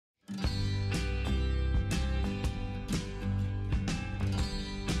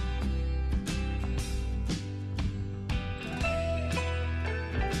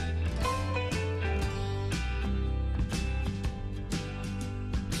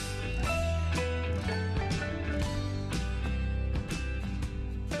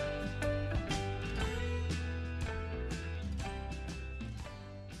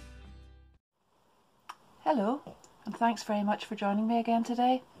Hello, and thanks very much for joining me again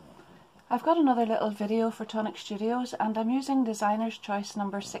today. I've got another little video for Tonic Studios, and I'm using Designer's Choice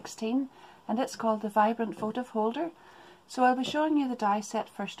number 16, and it's called the Vibrant Votive Holder. So I'll be showing you the die set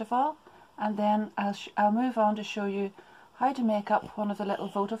first of all, and then I'll move on to show you how to make up one of the little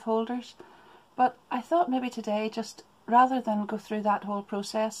votive holders. But I thought maybe today, just rather than go through that whole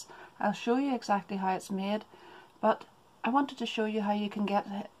process, I'll show you exactly how it's made. But I wanted to show you how you can get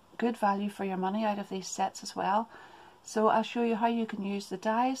good value for your money out of these sets as well. So I'll show you how you can use the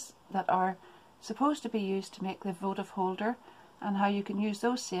dies that are supposed to be used to make the votive holder, and how you can use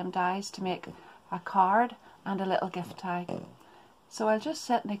those same dies to make a card and a little gift tag. So I'll just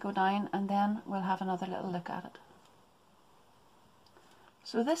set Nico down and then we'll have another little look at it.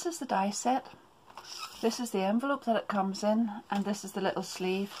 So this is the die set. This is the envelope that it comes in, and this is the little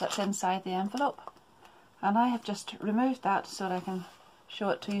sleeve that's inside the envelope. And I have just removed that so that I can show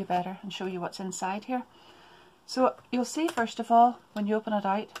it to you better and show you what's inside here. So you'll see first of all, when you open it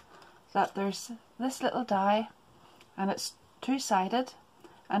out, that there's this little die, and it's two-sided,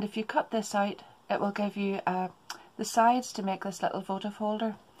 and if you cut this out it will give you the sides to make this little votive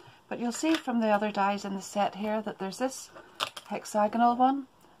holder. But you'll see from the other dies in the set here that there's this hexagonal one,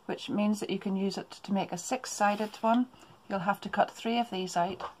 which means that you can use it to make a six-sided one. You'll have to cut 3 of these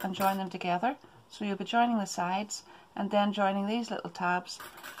out and join them together. So you'll be joining the sides and then joining these little tabs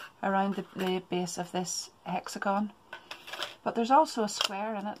around the base of this hexagon. But there's also a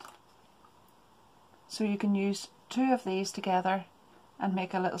square in it, so you can use 2 of these together and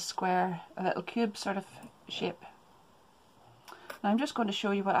make a little square, a little cube sort of shape. Now I'm just going to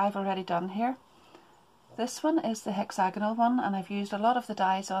show you what I've already done here. This one is the hexagonal one, and I've used a lot of the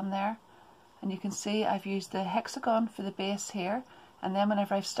dies on there, and you can see I've used the hexagon for the base here, and then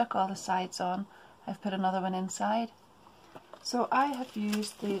whenever I've stuck all the sides on, I've put another one inside. So I have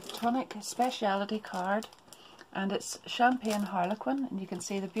used the Tonic speciality card, and it's Champagne Harlequin, and you can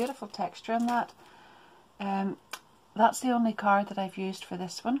see the beautiful texture in that. That's the only card that I've used for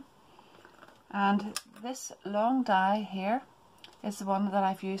this one. And this long die here is the one that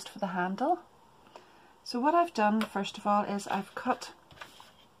I've used for the handle. So what I've done first of all is I've cut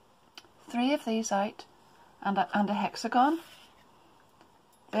 3 of these out and a hexagon.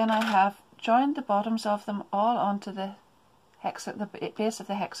 Then I have joined the bottoms of them all onto the base of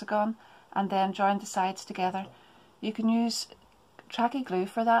the hexagon, and then joined the sides together. You can use tacky glue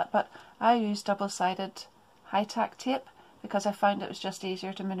for that, but I used double-sided high-tack tape because I found it was just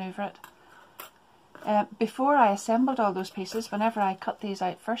easier to manoeuvre it. Before I assembled all those pieces, whenever I cut these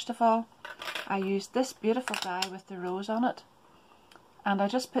out first of all, I used this beautiful die with the rose on it, and I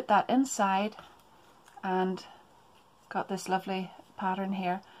just put that inside and got this lovely pattern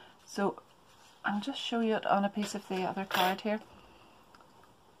here. So I'll just show you it on a piece of the other card here.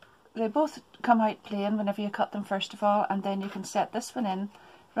 They both come out plain whenever you cut them first of all, and then you can set this one in,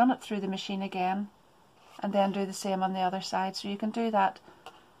 run it through the machine again, and then do the same on the other side. So you can do that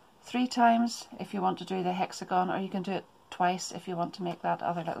 3 times if you want to do the hexagon, or you can do it twice if you want to make that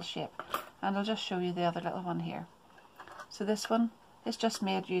other little shape. And I'll just show you the other little one here. So this one is just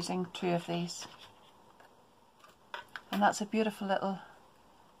made using 2 of these, and that's a beautiful little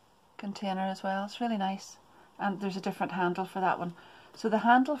container as well. It's really nice, and there's a different handle for that one. So the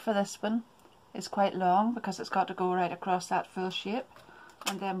handle for this one is quite long because it's got to go right across that full shape,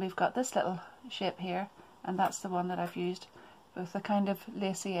 and then we've got this little shape here, and that's the one that I've used with a kind of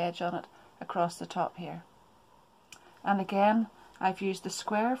lacy edge on it across the top here. And again, I've used the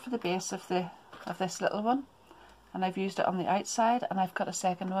square for the base of this little one, and I've used it on the outside, and I've cut a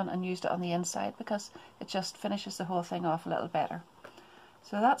second one and used it on the inside because it just finishes the whole thing off a little better.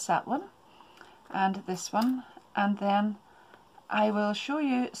 So that's that one, and this one, and then I will show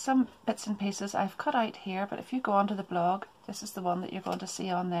you some bits and pieces I've cut out here, but if you go onto the blog, this is the one that you're going to see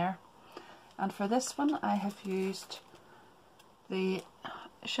on there. And for this one I have used the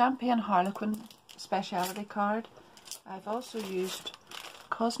Champagne Harlequin speciality card. I've also used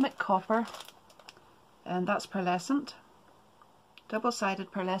Cosmic Copper, and that's pearlescent,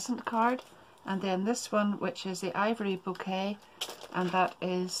 double-sided pearlescent card, and then this one, which is the Ivory Bouquet, and that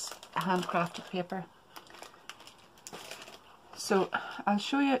is handcrafted paper. So I'll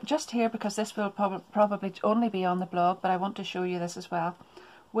show you just here, because this will probably only be on the blog, but I want to show you this as well.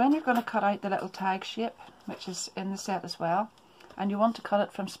 When you're going to cut out the little tag shape, which is in the set as well, and you want to cut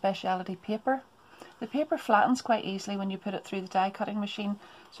it from speciality paper, the paper flattens quite easily when you put it through the die cutting machine,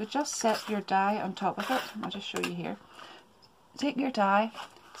 so just set your die on top of it. I'll just show you here. Take your die,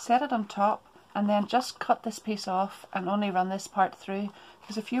 set it on top, and then just cut this piece off and only run this part through,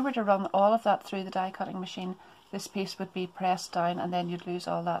 because if you were to run all of that through the die cutting machine, this piece would be pressed down and then you'd lose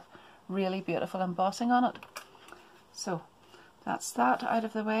all that really beautiful embossing on it. So that's that out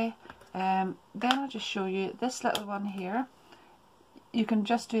of the way. Then I'll just show you this little one here. You can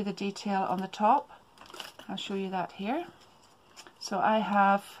just do the detail on the top. I'll show you that here. So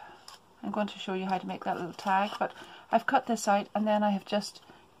I'm going to show you how to make that little tag, but I've cut this out and then I have just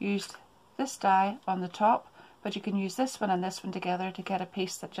used this die on the top, but you can use this one and this one together to get a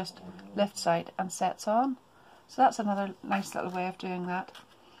piece that just lifts out and sets on. So that's another nice little way of doing that.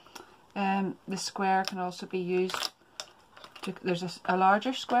 The square can also be used there's a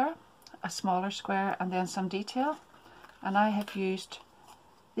larger square, a smaller square, and then some detail, and I have used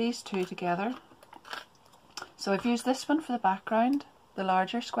these two together. So I've used this one for the background, the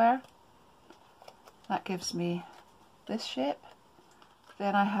larger square. That gives me this shape.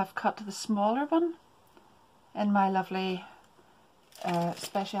 Then I have cut the smaller one in my lovely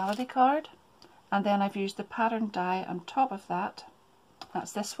speciality card, and then I've used the pattern die on top of that.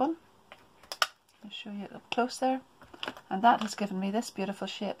 That's this one. I'll show you it up close there. And that has given me this beautiful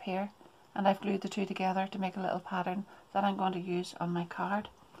shape here, and I've glued the two together to make a little pattern that I'm going to use on my card.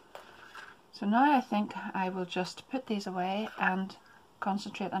 So now I think I will just put these away and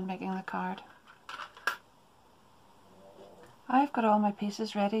concentrate on making the card. I've got all my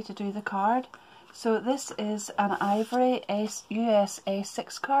pieces ready to do the card. So this is an ivory US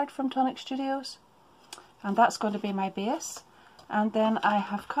A6 card from Tonic Studios, and that's going to be my base. And then I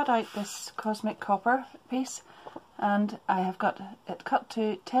have cut out this cosmic copper piece, and I have got it cut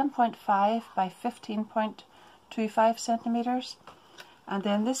to 10.5 by 15.25 centimeters, and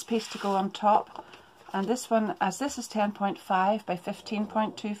then this piece to go on top, and this one, as this is 10.5 by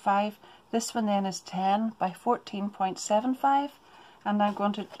 15.25, this one then is 10 by 14.75, and I'm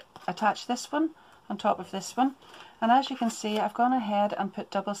going to attach this one on top of this one. And as you can see, I've gone ahead and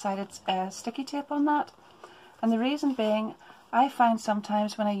put double-sided sticky tape on that, and the reason being, I find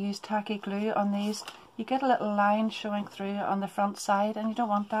sometimes when I use tacky glue on these, you get a little line showing through on the front side, and you don't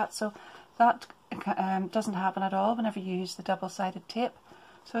want that, so that doesn't happen at all whenever you use the double-sided tape.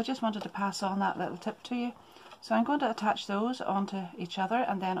 So I just wanted to pass on that little tip to you. So I'm going to attach those onto each other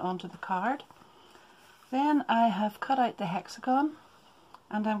and then onto the card. Then I have cut out the hexagon,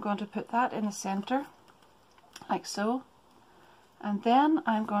 and I'm going to put that in the centre, like so. And then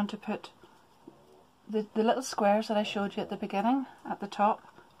I'm going to put the little squares that I showed you at the beginning at the top,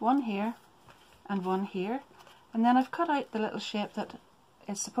 one here and one here, and then I've cut out the little shape that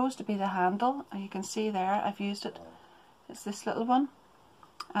is supposed to be the handle, and you can see there I've used it, it's this little one,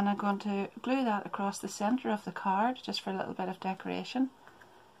 and I'm going to glue that across the centre of the card just for a little bit of decoration.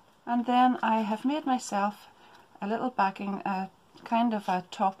 And then I have made myself a little backing, kind of a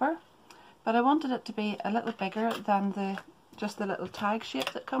topper, but I wanted it to be a little bigger than just the little tag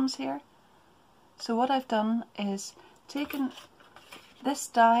shape that comes here. So what I've done is taken this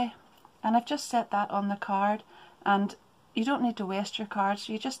die and I've just set that on the card, and you don't need to waste your card,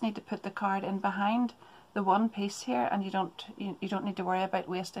 so you just need to put the card in behind the one piece here, and you don't need to worry about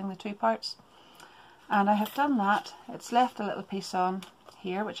wasting the two parts. And I have done that. It's left a little piece on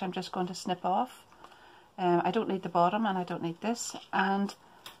here which I'm just going to snip off. I don't need the bottom and I don't need this, and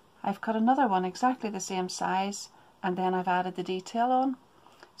I've cut another one exactly the same size, and then I've added the detail on.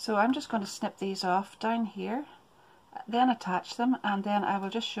 So I'm just going to snip these off down here, then attach them, and then I will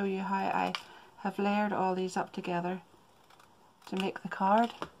just show you how I have layered all these up together to make the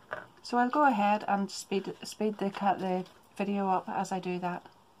card. So I'll go ahead and speed the video up as I do that.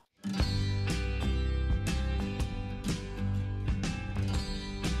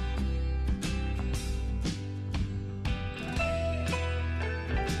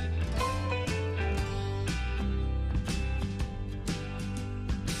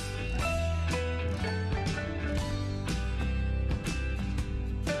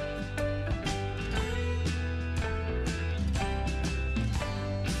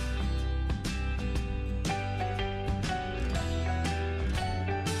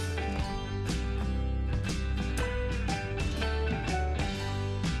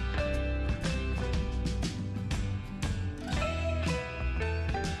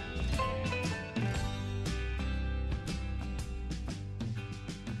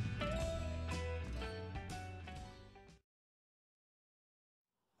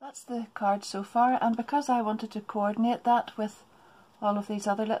 That's the card so far, and because I wanted to coordinate that with all of these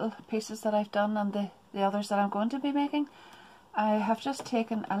other little pieces that I've done and the others that I'm going to be making, I have just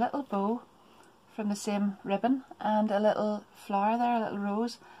taken a little bow from the same ribbon and a little flower there, a little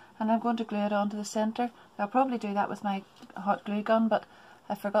rose, and I'm going to glue it onto the centre. I'll probably do that with my hot glue gun, but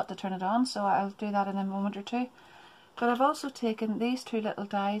I forgot to turn it on, so I'll do that in a moment or two. But I've also taken these two little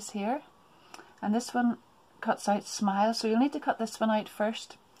dies here, and this one cuts out smile, so you'll need to cut this one out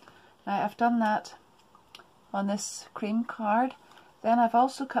first. Now I've done that on this cream card. Then I've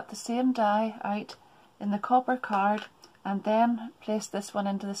also cut the same die out in the copper card and then placed this one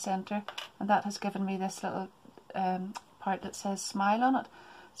into the centre, and that has given me this little part that says smile on it.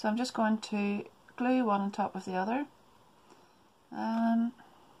 So I'm just going to glue one on top of the other, and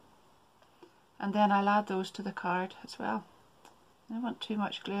then I'll add those to the card as well. I don't want too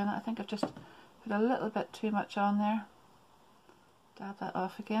much glue on it. I think I've just put a little bit too much on there. Dab that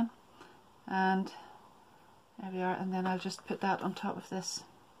off again, and there we are, and then I'll just put that on top of this.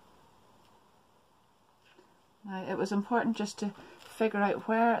 Now it was important just to figure out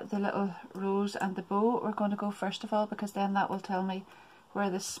where the little rose and the bow were going to go first of all, because then that will tell me where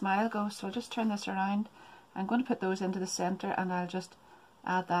the smile goes. So I'll just turn this around. I'm going to put those into the centre, and I'll just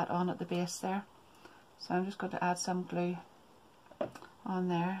add that on at the base there. So I'm just going to add some glue on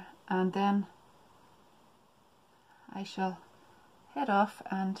there, and then I shall head off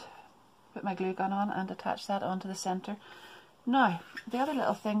and put my glue gun on and attach that onto the centre. Now, the other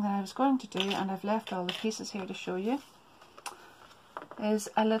little thing that I was going to do, and I've left all the pieces here to show you, is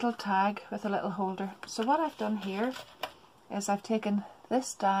a little tag with a little holder. So what I've done here is I've taken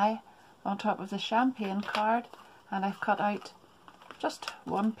this die on top of the champagne card, and I've cut out just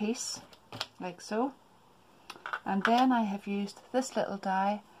one piece like so, and then I have used this little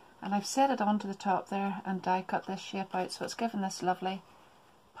die and I've set it onto the top there and die cut this shape out, so it's given this lovely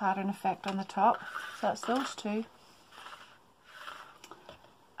pattern effect on the top. So that's those two.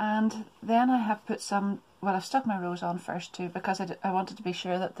 And then I have put some, well, I've stuck my rose on first too, because I wanted to be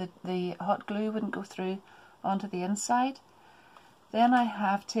sure that the hot glue wouldn't go through onto the inside. Then I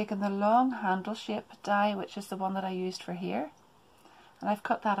have taken the long handle shape die, which is the one that I used for here, and I've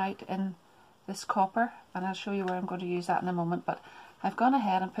cut that out in this copper, and I'll show you where I'm going to use that in a moment. But I've gone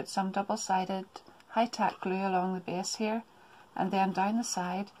ahead and put some double-sided high-tack glue along the base here and then down the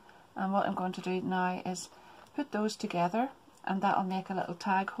side, and what I'm going to do now is put those together, and that'll make a little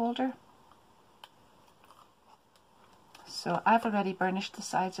tag holder. So I've already burnished the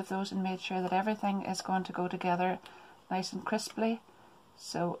sides of those and made sure that everything is going to go together nice and crisply,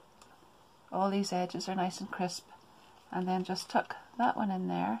 so all these edges are nice and crisp, and then just tuck that one in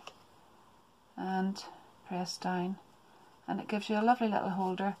there and press down, and it gives you a lovely little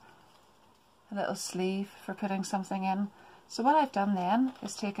holder, a little sleeve for putting something in. So what I've done then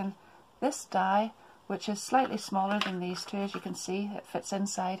is taken this die, which is slightly smaller than these two, as you can see, it fits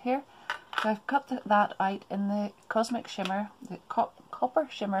inside here. So I've cut that out in the Cosmic Shimmer, the Copper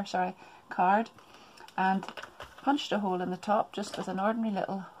Shimmer, sorry, card, and punched a hole in the top just with an ordinary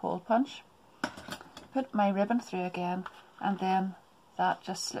little hole punch. Put my ribbon through again, and then that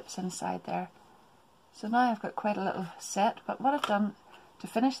just slips inside there. So now I've got quite a little set, but what I've done to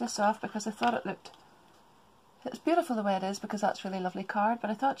finish this off, because I thought it's beautiful the way it is, because that's really lovely card,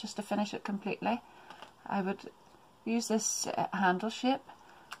 but I thought just to finish it completely I would use this handle shape,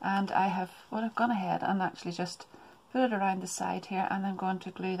 and I've gone ahead and actually just put it around the side here, and I'm going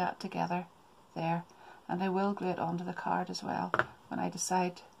to glue that together there, and I will glue it onto the card as well when I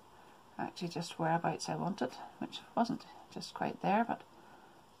decide actually just whereabouts I want it, which wasn't just quite there, but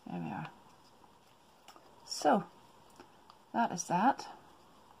there we are. So that is that,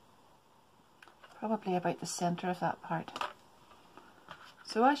 probably about the centre of that part.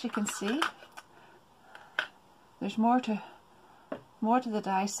 So as you can see, there's more to the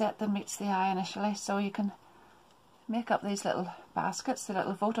die set than meets the eye initially, so you can make up these little baskets, the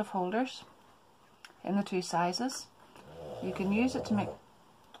little votive holders in the two sizes. You can use it to make,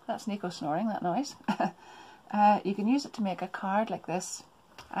 that's Nico snoring, that noise. You can use it to make a card like this,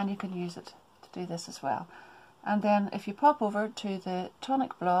 and you can use it to do this as well. And then if you pop over to the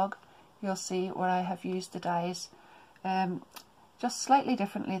Tonic blog, you'll see where I have used the dies just slightly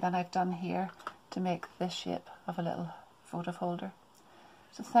differently than I've done here to make this shape of a little votive holder.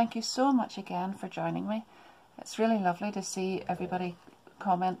 So thank you so much again for joining me. It's really lovely to see everybody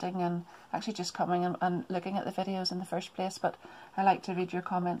commenting and actually just coming and looking at the videos in the first place, but I like to read your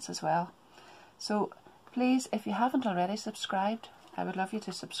comments as well. So please, if you haven't already subscribed, I would love you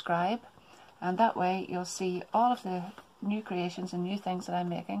to subscribe, and that way you'll see all of the new creations and new things that I'm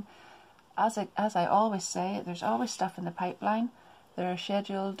making. As I always say, there's always stuff in the pipeline. There are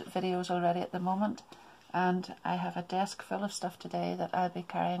scheduled videos already at the moment, and I have a desk full of stuff today that I'll be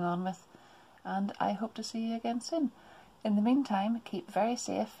carrying on with, and I hope to see you again soon. In the meantime, keep very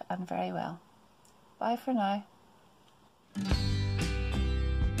safe and very well. Bye for now.